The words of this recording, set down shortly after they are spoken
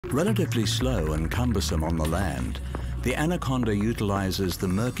Relatively slow and cumbersome on the land, the anaconda utilizes the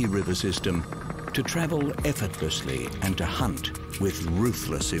murky river system to travel effortlessly and to hunt with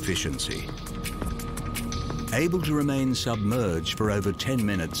ruthless efficiency. Able to remain submerged for over 10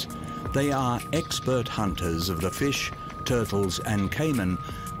 minutes, they are expert hunters of the fish, turtles and caiman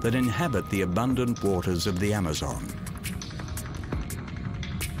that inhabit the abundant waters of the Amazon.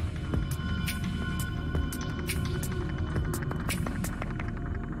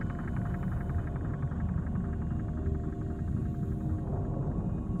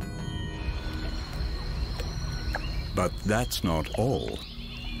 But that's not all.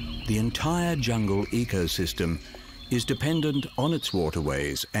 The entire jungle ecosystem is dependent on its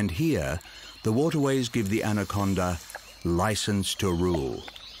waterways, and here, the waterways give the anaconda license to rule.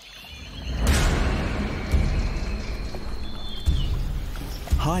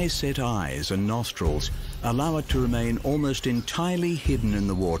 High-set eyes and nostrils allow it to remain almost entirely hidden in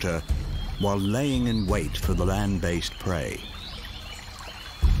the water while laying in wait for the land-based prey.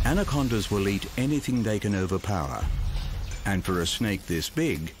 Anacondas will eat anything they can overpower, and for a snake this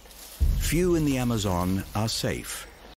big, few in the Amazon are safe.